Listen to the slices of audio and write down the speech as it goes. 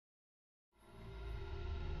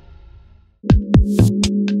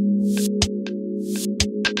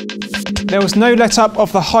There was no let-up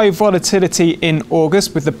of the high volatility in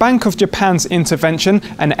August, with the Bank of Japan's intervention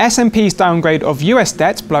and S&P's downgrade of US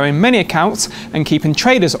debt blowing many accounts and keeping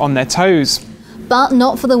traders on their toes. But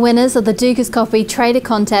not for the winners of the Dukascopy Trader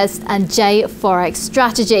Contest and Jforex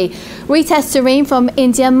strategy. Retest Serene from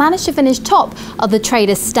India managed to finish top of the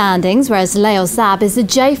traders' standings, whereas Lajos Zab is the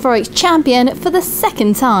Jforex champion for the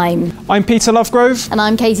second time. I'm Peter Lovegrove. And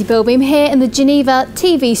I'm Katie Pilbeam, here in the Geneva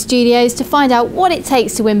TV studios to find out what it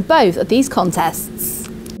takes to win both of these contests.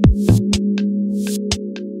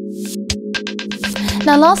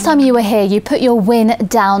 Now, last time you were here, you put your win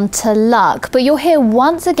down to luck, but you're here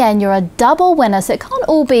once again. You're a double winner, so it can't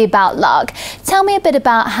all be about luck. Tell me a bit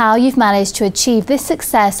about how you've managed to achieve this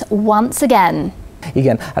success once again.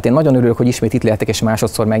 Igen, hát én nagyon örülök, hogy ismét itt lehetek és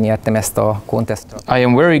másodszor megnyertem ezt a contestot. I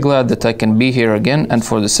am very glad that I can be here again, and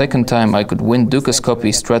for the second time I could win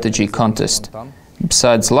Dukascopy strategy contest.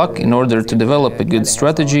 Besides luck, in order to develop a good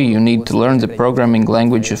strategy, you need to learn the programming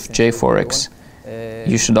language of Jforex.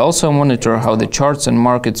 You should also monitor how the charts and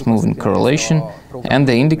markets move in correlation, and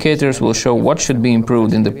the indicators will show what should be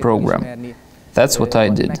improved in the program. That's what I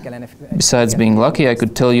did. Besides being lucky, I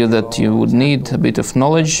could tell you that you would need a bit of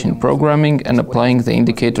knowledge in programming and applying the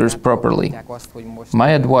indicators properly. My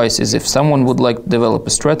advice is, if someone would like to develop a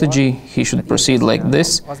strategy, he should proceed like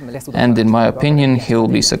this, and in my opinion, he will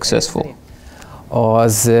be successful.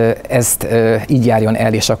 Ezt így járjon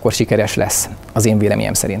el, és akkor sikeres lesz, az én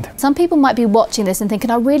véleményem szerint. Some people might be watching this and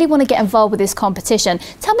thinking, I really want to get involved with this competition.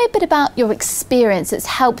 Tell me a bit about your experience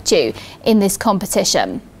that's helped you in this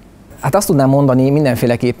competition. Hát azt tudnám mondani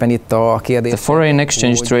mindenféleképpen itt a kérdés. The foreign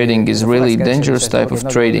exchange trading is really dangerous type of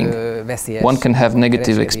trading. One can have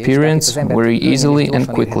negative experience very easily and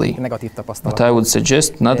quickly. But I would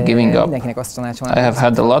suggest not giving up. I have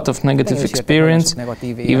had a lot of negative experience,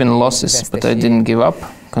 even losses, but I didn't give up,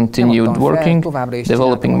 continued working,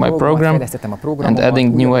 developing my program, and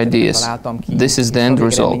adding new ideas. This is the end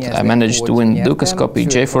result. I managed to win Dukascopy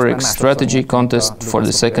Jforex strategy contest for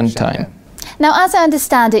the second time. Now, as I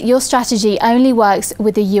understand it, your strategy only works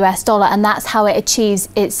with the US dollar, and that's how it achieves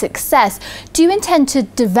its success. Do you intend to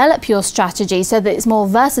develop your strategy so that it's more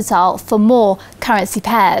versatile for more currency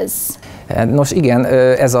pairs? Nos, igen,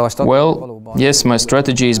 ez a Well, yes, my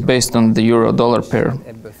strategy is based on the euro-dollar pair.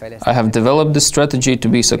 I have developed this strategy to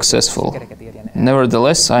be successful.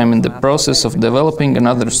 Nevertheless, I am in the process of developing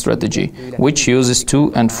another strategy, which uses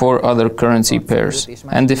 2 and 4 other currency pairs,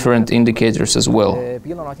 and different indicators as well.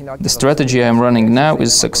 The strategy I am running now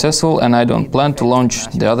is successful, and I don't plan to launch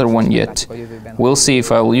the other one yet. We'll see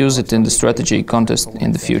if I will use it in the strategy contest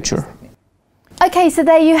in the future. Okay, so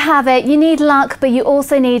there you have it. You need luck, but you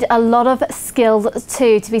also need a lot of skills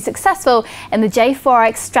too to be successful in the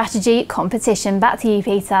Jforex strategy competition. Back to you,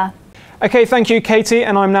 Peter. Okay, thank you, Katie,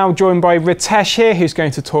 and I'm now joined by Ritesh here, who's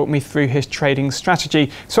going to talk me through his trading strategy.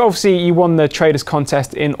 So obviously you won the Traders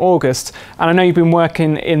Contest in August, and I know you've been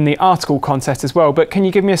working in the article contest as well, but can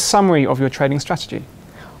you give me a summary of your trading strategy?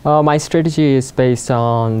 My strategy is based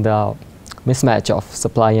on the mismatch of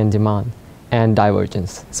supply and demand and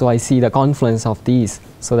divergence. So I see the confluence of these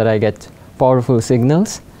so that I get powerful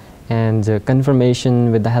signals and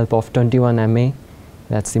confirmation with the help of 21 MA,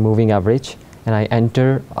 that's the moving average. And I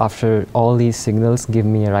enter after all these signals give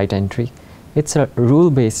me a right entry. It's a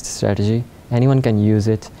rule-based strategy. Anyone can use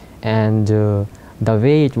it. And the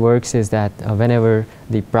way it works is that whenever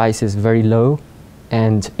the price is very low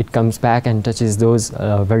and it comes back and touches those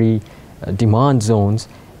very demand zones,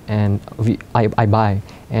 and I buy.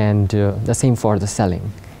 And the same for the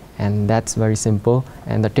selling. And that's very simple.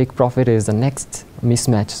 And the take profit is the next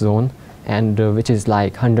mismatch zone, and which is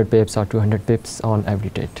like 100 pips or 200 pips on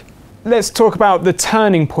every trade. Let's talk about the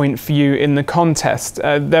turning point for you in the contest.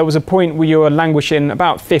 There was a point where you were languishing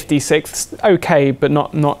about 56th, okay, but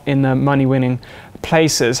not in the money-winning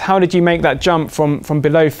places. How did you make that jump from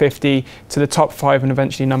below 50 to the top 5 and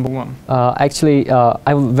eventually number 1? Actually,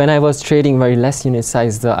 when I was trading very less unit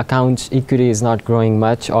size, the account equity is not growing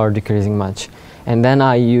much or decreasing much. And then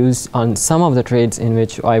I used on some of the trades in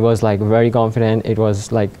which I was like very confident, it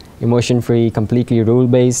was like emotion-free, completely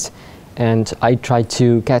rule-based. And I tried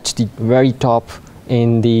to catch the very top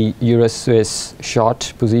in the Euro-Swiss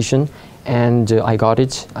short position, and I got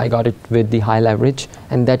it with the high leverage,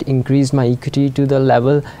 and that increased my equity to the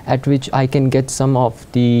level at which I can get some of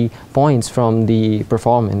the points from the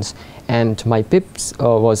performance. And my pips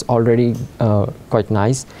was already quite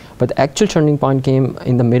nice, but the actual turning point came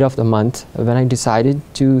in the mid of the month when I decided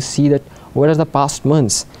to see that what are the past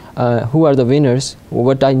months, who are the winners,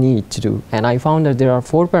 what I need to do. And I found that there are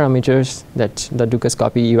 4 parameters that the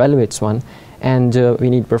Dukascopy evaluates one, And we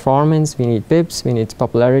need performance, we need pips, we need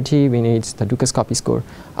popularity, we need the Dukascopy score.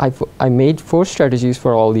 I made 4 strategies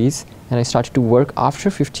for all these, and I started to work after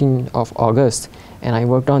 15th of August. And I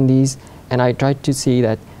worked on these, and I tried to see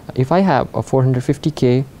that if I have a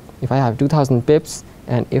 450K, if I have 2,000 pips,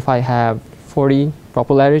 and if I have 40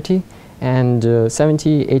 popularity and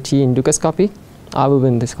 70, 80 in Dukascopy, I will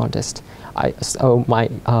win this contest. So my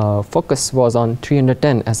focus was on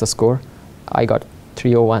 310 as the score. I got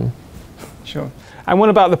 301. Sure. And what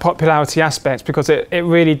about the popularity aspect? Because it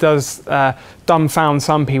really does dumbfound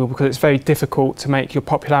some people, because it's very difficult to make your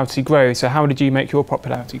popularity grow. So how did you make your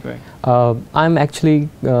popularity grow? I'm actually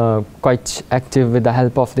quite active with the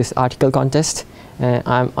help of this article contest.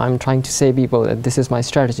 I'm trying to say people that this is my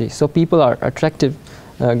strategy. So people are attractive.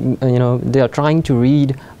 You know, they are trying to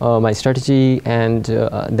read my strategy, and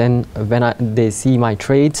then when they see my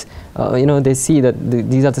trades, you know, they see that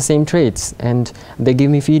these are the same trades, and they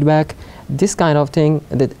give me feedback. This kind of thing,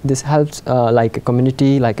 this helps like a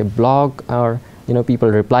community, like a blog, or you know, people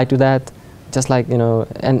reply to that. Just like, you know,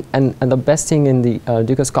 and the best thing in the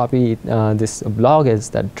Dukascopy, this blog,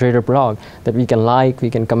 is that trader blog, that we can like, we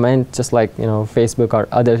can comment, just like, you know, Facebook or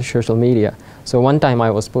other social media. So one time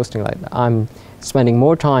I was posting like, I'm spending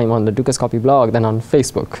more time on the Dukascopy blog than on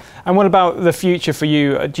Facebook. And what about the future for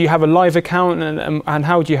you? Do you have a live account, and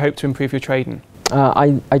how do you hope to improve your trading?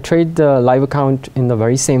 I trade the live account in the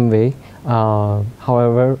very same way.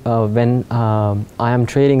 However, when I am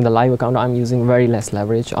trading the live account, I'm using very less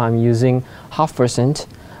leverage. I'm using 0.5%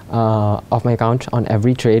 of my account on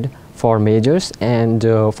every trade for majors, and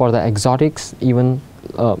for the exotics even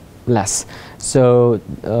less. So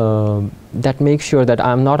that makes sure that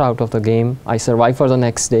I'm not out of the game. I survive for the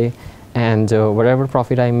next day, and whatever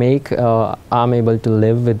profit I make, I'm able to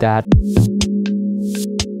live with that.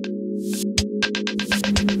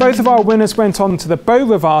 Both of our winners went on to the Beau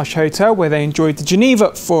Rivage Hotel, where they enjoyed the Geneva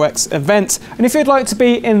Forex event. And if you'd like to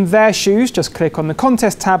be in their shoes, just click on the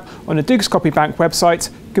contest tab on the Dukascopy Bank website.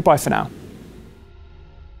 Goodbye for now.